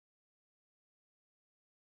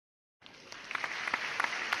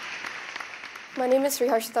My name is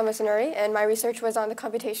SRIHARSHITA MUSUNURI, and my research was on the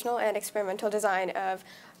computational and experimental design of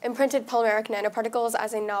imprinted polymeric nanoparticles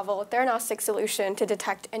as a novel theranostic solution to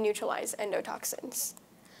detect and neutralize endotoxins.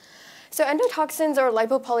 So endotoxins, or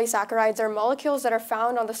lipopolysaccharides, are molecules that are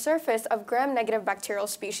found on the surface of gram-negative bacterial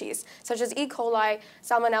species, such as E. coli,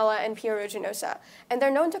 Salmonella, and P. aeruginosa, and they're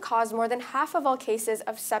known to cause more than half of all cases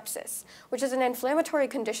of sepsis, which is an inflammatory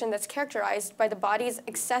condition that's characterized by the body's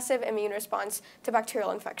excessive immune response to bacterial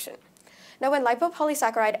infection. Now, when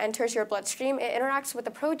lipopolysaccharide enters your bloodstream, it interacts with a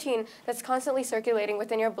protein that's constantly circulating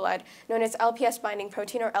within your blood, known as LPS binding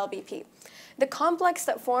protein, or LBP. The complex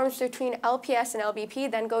that forms between LPS and LBP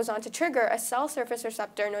then goes on to trigger a cell surface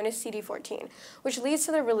receptor known as CD14, which leads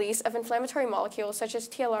to the release of inflammatory molecules such as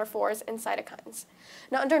TLR4s and cytokines.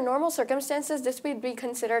 Now, under normal circumstances, this would be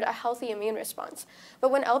considered a healthy immune response. But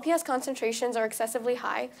when LPS concentrations are excessively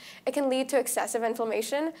high, it can lead to excessive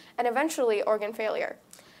inflammation and eventually organ failure.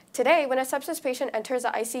 Today, when a sepsis patient enters the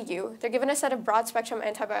ICU, they're given a set of broad-spectrum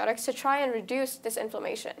antibiotics to try and reduce this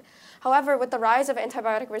inflammation. However, with the rise of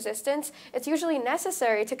antibiotic resistance, it's usually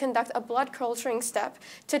necessary to conduct a blood culturing step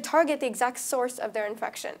to target the exact source of their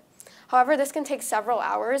infection. However, this can take several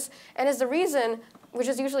hours and is the reason, which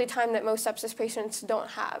is usually time that most sepsis patients don't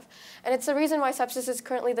have. And it's the reason why sepsis is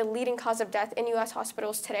currently the leading cause of death in U.S.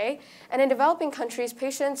 hospitals today. And in developing countries,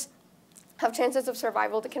 patients have chances of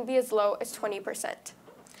survival that can be as low as 20%.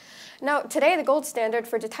 Now, today, the gold standard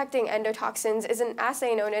for detecting endotoxins is an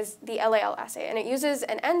assay known as the LAL assay, and it uses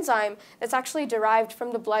an enzyme that's actually derived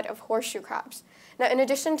from the blood of horseshoe crabs. Now, in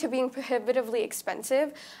addition to being prohibitively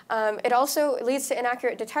expensive, it also leads to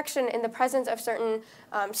inaccurate detection in the presence of certain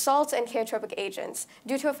salts and chaotropic agents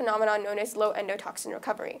due to a phenomenon known as low endotoxin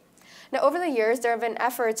recovery. Now, over the years, there have been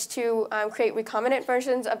efforts to create recombinant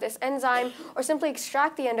versions of this enzyme or simply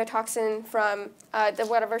extract the endotoxin from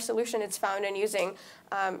whatever solution it's found in using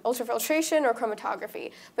ultrafiltration or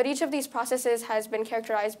chromatography. But each of these processes has been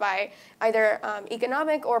characterized by either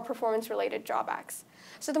economic or performance-related drawbacks.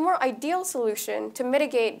 So the more ideal solution to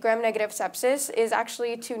mitigate gram-negative sepsis is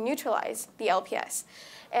actually to neutralize the LPS.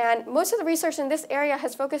 And most of the research in this area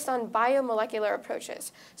has focused on biomolecular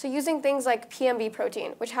approaches, so using things like PMB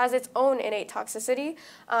protein, which has its own innate toxicity,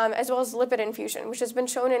 as well as lipid infusion, which has been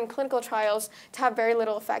shown in clinical trials to have very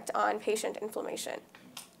little effect on patient inflammation.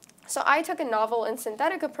 So I took a novel and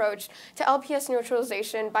synthetic approach to LPS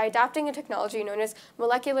neutralization by adapting a technology known as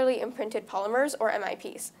molecularly imprinted polymers, or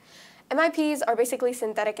MIPs. MIPs are basically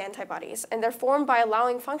synthetic antibodies, and they're formed by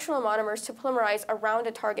allowing functional monomers to polymerize around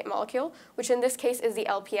a target molecule, which in this case is the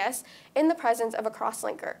LPS, in the presence of a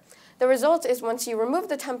cross-linker. The result is once you remove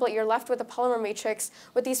the template, you're left with a polymer matrix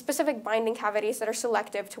with these specific binding cavities that are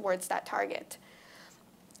selective towards that target.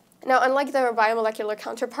 Now, unlike their biomolecular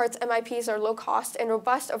counterparts, MIPs are low cost and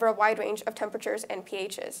robust over a wide range of temperatures and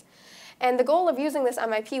pHs. And the goal of using this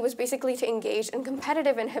MIP was basically to engage in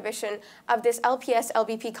competitive inhibition of this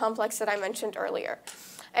LPS-LBP complex that I mentioned earlier.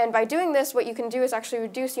 And by doing this, what you can do is actually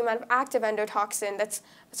reduce the amount of active endotoxin that's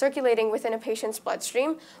circulating within a patient's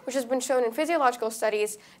bloodstream, which has been shown in physiological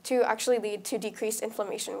studies to actually lead to decreased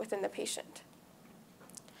inflammation within the patient.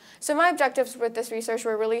 So my objectives with this research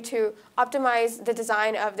were really to optimize the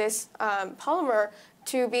design of this polymer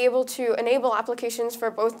to be able to enable applications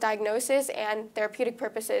for both diagnosis and therapeutic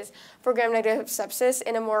purposes for gram-negative sepsis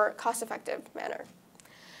in a more cost-effective manner.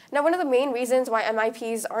 Now, one of the main reasons why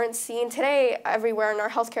MIPs aren't seen today everywhere in our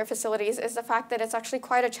healthcare facilities is the fact that it's actually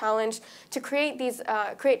quite a challenge to create these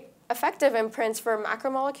effective imprints for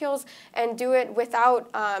macromolecules and do it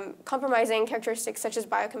without compromising characteristics such as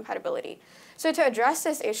biocompatibility. So to address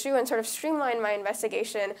this issue and sort of streamline my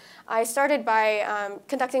investigation, I started by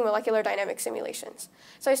conducting molecular dynamic simulations.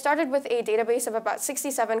 So I started with a database of about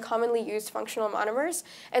 67 commonly used functional monomers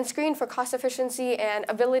and screened for cost efficiency and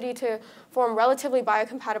ability to form relatively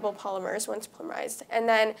biocompatible polymers once polymerized. And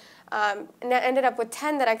then ended up with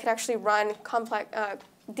 10 that I could actually run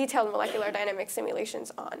detailed molecular dynamic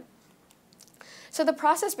simulations on. So the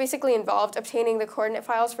process basically involved obtaining the coordinate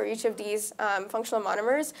files for each of these functional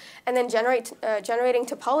monomers and then generating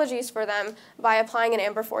topologies for them by applying an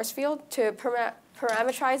amber force field to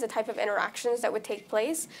parameterize the type of interactions that would take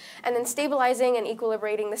place, and then stabilizing and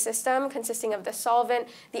equilibrating the system consisting of the solvent,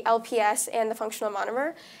 the LPS, and the functional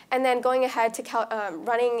monomer, and then going ahead to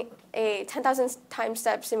running a 10,000 time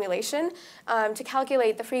step simulation to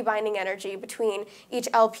calculate the free binding energy between each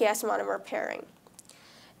LPS monomer pairing.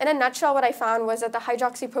 In a nutshell, what I found was that the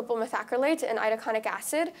hydroxypropyl methacrylate and itaconic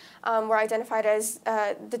acid were identified as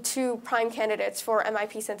the two prime candidates for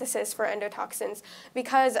MIP synthesis for endotoxins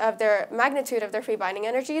because of their magnitude of their free binding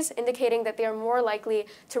energies, indicating that they are more likely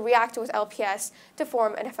to react with LPS to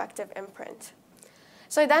form an effective imprint.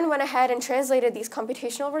 So I then went ahead and translated these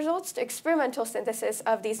computational results to experimental synthesis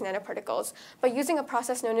of these nanoparticles by using a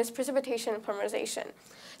process known as precipitation and polymerization.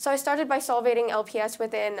 So I started by solvating LPS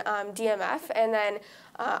within DMF and then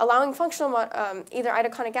allowing functional either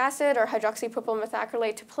itaconic acid or hydroxypropyl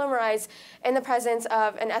methacrylate to polymerize in the presence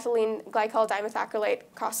of an ethylene glycol dimethacrylate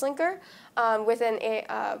crosslinker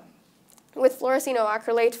with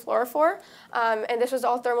fluoroacrylate fluorophore, and this was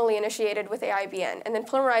all thermally initiated with AIBN, and then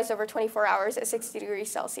polymerized over 24 hours at 60 degrees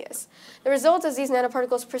Celsius. The result is these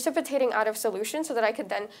nanoparticles precipitating out of solution so that I could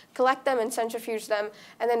then collect them and centrifuge them,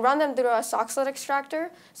 and then run them through a Soxhlet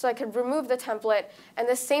extractor so I could remove the template, and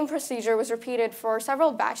this same procedure was repeated for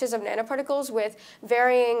several batches of nanoparticles with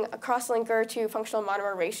varying crosslinker to functional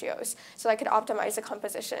monomer ratios so I could optimize the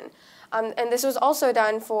composition. And this was also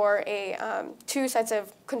done for two sets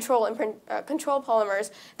of control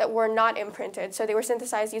polymers that were not imprinted. So they were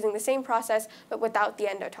synthesized using the same process, but without the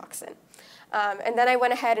endotoxin. And then I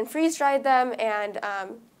went ahead and freeze-dried them and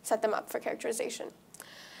set them up for characterization.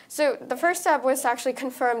 So the first step was to actually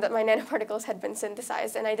confirm that my nanoparticles had been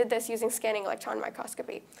synthesized, and I did this using scanning electron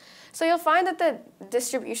microscopy. So you'll find that the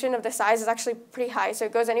distribution of the size is actually pretty high. So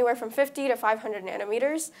it goes anywhere from 50 to 500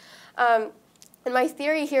 nanometers. And my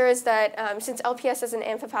theory here is that since LPS is an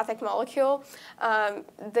amphipathic molecule,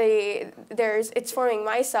 it's forming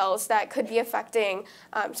micelles that could be affecting,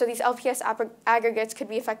 so these LPS aggregates could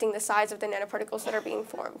be affecting the size of the nanoparticles that are being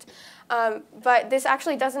formed. But this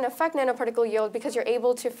actually doesn't affect nanoparticle yield because you're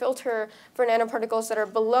able to filter for nanoparticles that are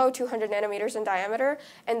below 200 nanometers in diameter,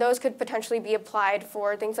 and those could potentially be applied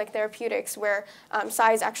for things like therapeutics where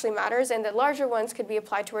size actually matters, and the larger ones could be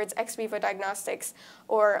applied towards ex vivo diagnostics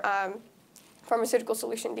or pharmaceutical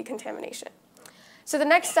solution decontamination. So the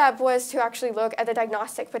next step was to actually look at the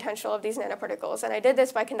diagnostic potential of these nanoparticles, and I did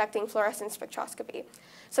this by conducting fluorescence spectroscopy.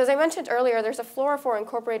 So as I mentioned earlier, there's a fluorophore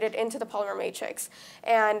incorporated into the polymer matrix,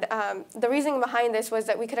 and the reasoning behind this was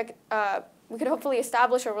that we could hopefully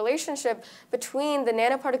establish a relationship between the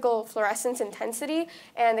nanoparticle fluorescence intensity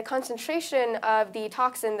and the concentration of the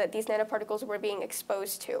toxin that these nanoparticles were being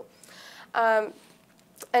exposed to.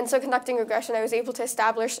 And so conducting regression, I was able to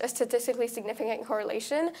establish a statistically significant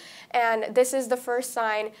correlation. And this is the first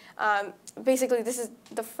sign. Basically, this is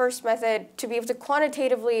the first method to be able to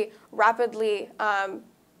quantitatively, rapidly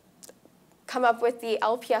come up with the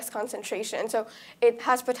LPS concentration. So it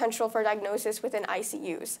has potential for diagnosis within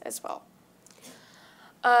ICUs as well.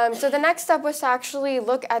 So the next step was to actually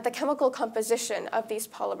look at the chemical composition of these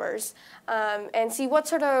polymers and see what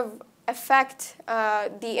sort of effect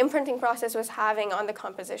the imprinting process was having on the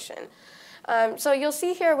composition. So you'll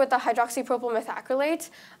see here with the hydroxypropyl methacrylate,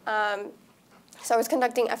 so I was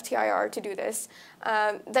conducting FTIR to do this,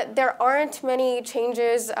 that there aren't many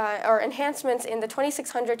changes or enhancements in the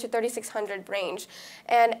 2600 to 3600 range.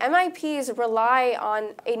 And MIPs rely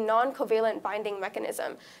on a non-covalent binding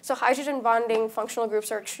mechanism. So hydrogen bonding functional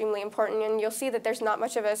groups are extremely important, and you'll see that there's not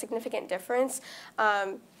much of a significant difference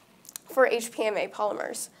for HPMA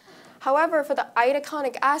polymers. However, for the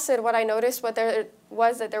itaconic acid, what I noticed was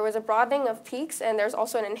that there was a broadening of peaks, and there's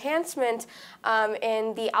also an enhancement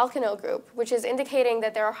in the alkenyl group, which is indicating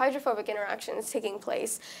that there are hydrophobic interactions taking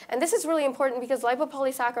place. And this is really important because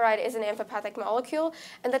lipopolysaccharide is an amphipathic molecule,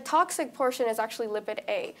 and the toxic portion is actually lipid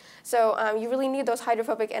A. So you really need those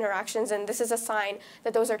hydrophobic interactions, and this is a sign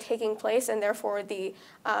that those are taking place, and therefore the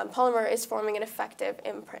polymer is forming an effective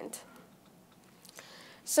imprint.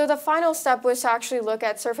 So the final step was to actually look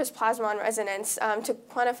at surface plasmon resonance to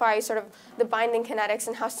quantify sort of the binding kinetics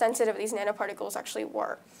and how sensitive these nanoparticles actually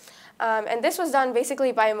were. And this was done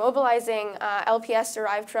basically by immobilizing LPS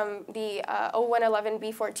derived from the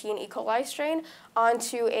 0111B14 E. coli strain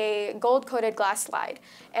onto a gold-coated glass slide.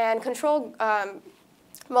 And control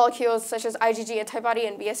molecules such as IgG antibody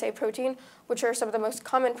and BSA protein, which are some of the most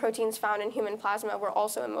common proteins found in human plasma, were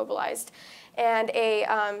also immobilized. And a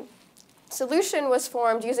solution was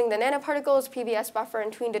formed using the nanoparticles, PBS buffer,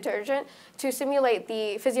 and Tween detergent to simulate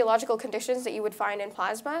the physiological conditions that you would find in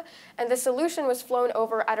plasma. And the solution was flown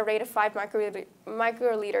over at a rate of 5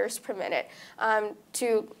 microliters per minute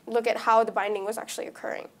to look at how the binding was actually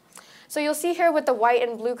occurring. So you'll see here with the white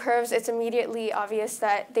and blue curves, it's immediately obvious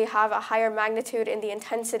that they have a higher magnitude in the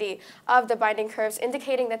intensity of the binding curves,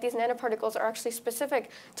 indicating that these nanoparticles are actually specific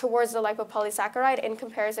towards the lipopolysaccharide in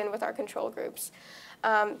comparison with our control groups.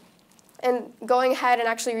 And going ahead and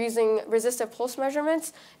actually using resistive pulse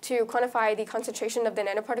measurements to quantify the concentration of the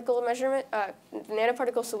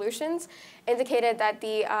nanoparticle solutions indicated that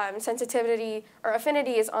the sensitivity or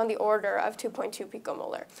affinity is on the order of 2.2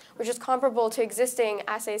 picomolar, which is comparable to existing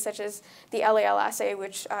assays such as the LAL assay,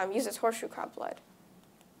 which uses horseshoe crab blood.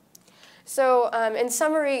 So in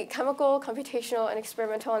summary, chemical, computational, and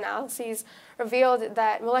experimental analyses revealed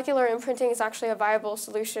that molecular imprinting is actually a viable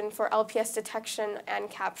solution for LPS detection and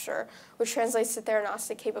capture, which translates to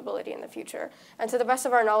theranostic capability in the future. And to the best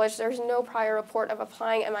of our knowledge, there's no prior report of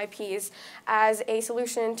applying MIPs as a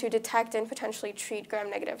solution to detect and potentially treat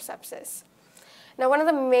gram-negative sepsis. Now, one of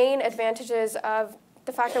the main advantages of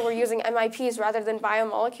the fact that we're using MIPs rather than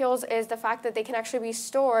biomolecules is the fact that they can actually be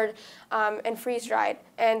stored and freeze-dried,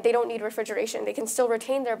 and they don't need refrigeration. They can still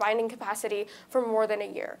retain their binding capacity for more than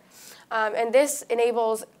a year. And this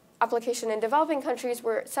enables application in developing countries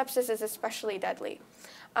where sepsis is especially deadly.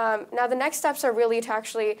 Now, the next steps are really to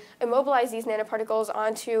actually immobilize these nanoparticles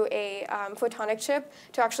onto a photonic chip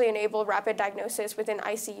to actually enable rapid diagnosis within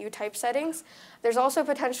ICU-type settings. There's also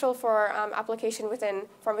potential for application within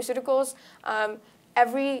pharmaceuticals.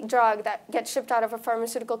 Every drug that gets shipped out of a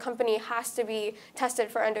pharmaceutical company has to be tested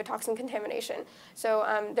for endotoxin contamination.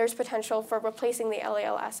 So there's potential for replacing the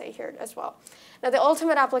LAL assay here as well. Now, the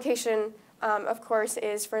ultimate application, of course,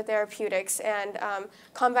 is for therapeutics and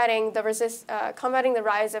combating the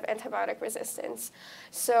rise of antibiotic resistance.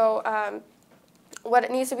 So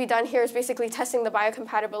what needs to be done here is basically testing the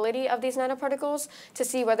biocompatibility of these nanoparticles to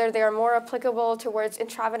see whether they are more applicable towards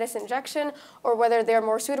intravenous injection or whether they're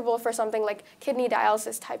more suitable for something like kidney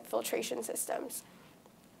dialysis type filtration systems.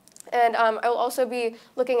 And I will also be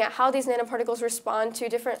looking at how these nanoparticles respond to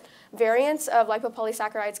different variants of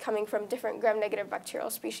lipopolysaccharides coming from different gram-negative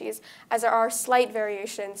bacterial species, as there are slight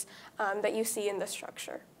variations that you see in the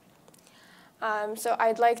structure. So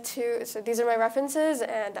these are my references,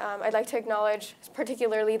 and I'd like to acknowledge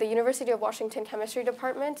particularly the University of Washington Chemistry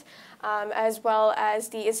Department, as well as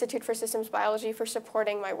the Institute for Systems Biology for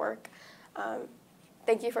supporting my work.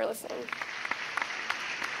 Thank you for listening.